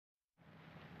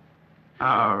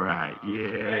All right,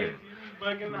 yeah.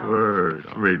 Word.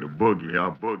 I'm ready to boogie.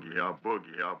 I'll boogie. I'll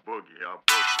boogie. I'll boogie. I'll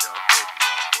boogie. I'll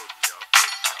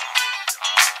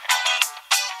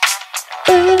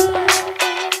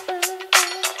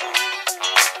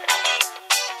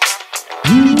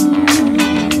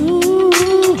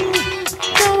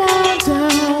Come on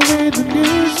down with the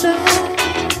new song.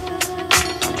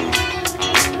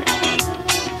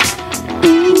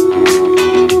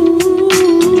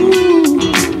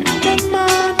 Come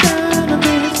on down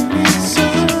with the new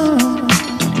song.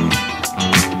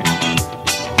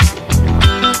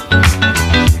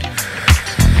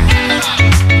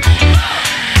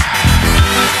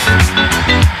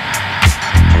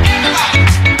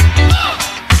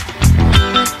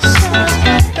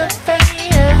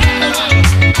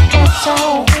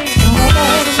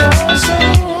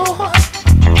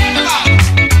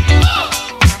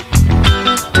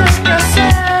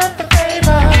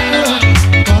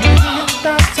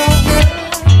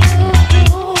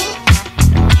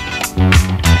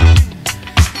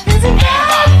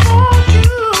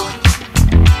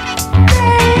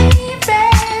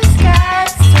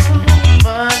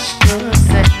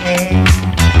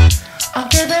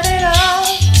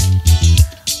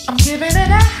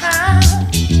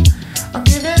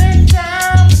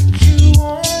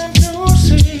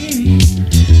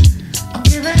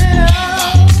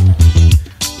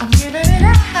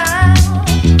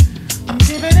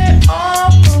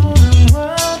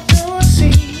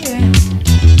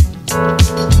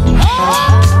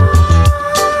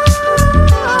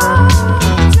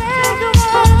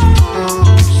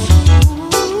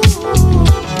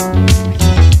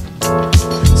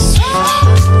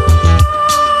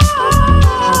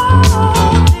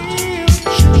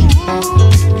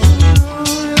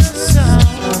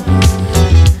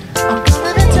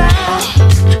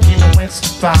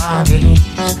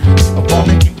 I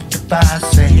wanna get the vibe,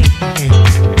 say,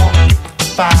 wanna get the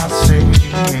vibe, say,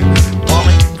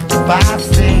 wanna get the vibe,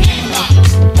 say,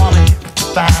 wanna get the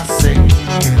vibe, say,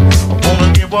 I wanna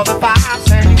get what the vibe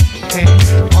say,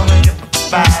 wanna get the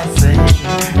vibe, say,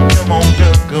 come on,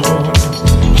 girl, go.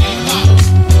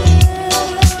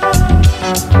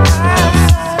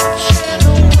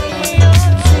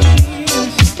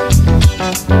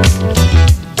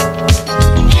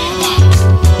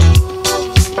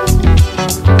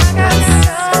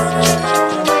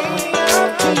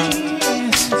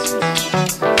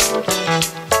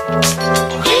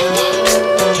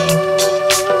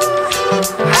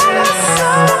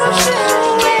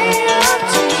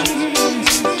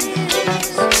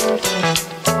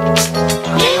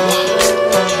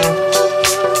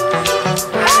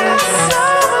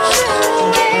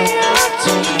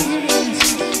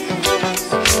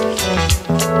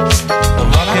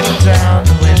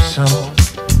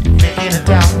 Making it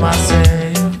down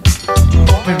myself,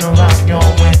 open around your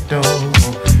window,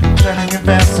 turning your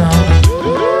back on,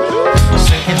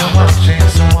 singing and watching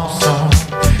some more song,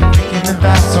 making the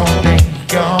vibes all day,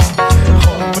 y'all,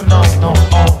 hoping on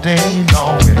all day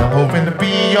long, and I'm hoping to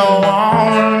be your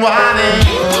own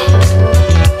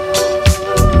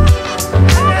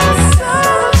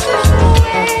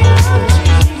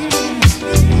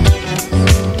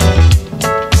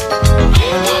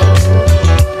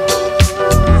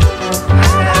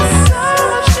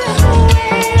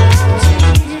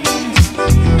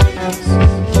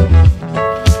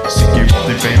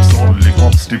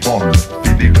festival,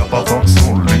 villiga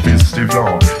balanser i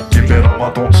festival, libera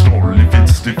madonsor i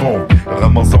festival,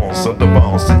 Ramazan,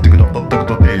 Södermalm, Citygrad,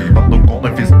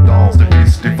 Madonna festdans, det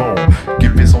festival,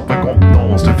 Givis on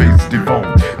vagondans, det festival,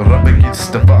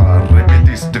 Rabegistefar,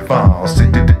 Remedistefar,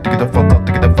 Citygrad,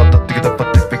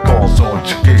 så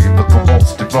tjejer, vad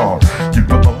måste vara,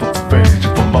 djupa något för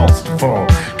face, för lost for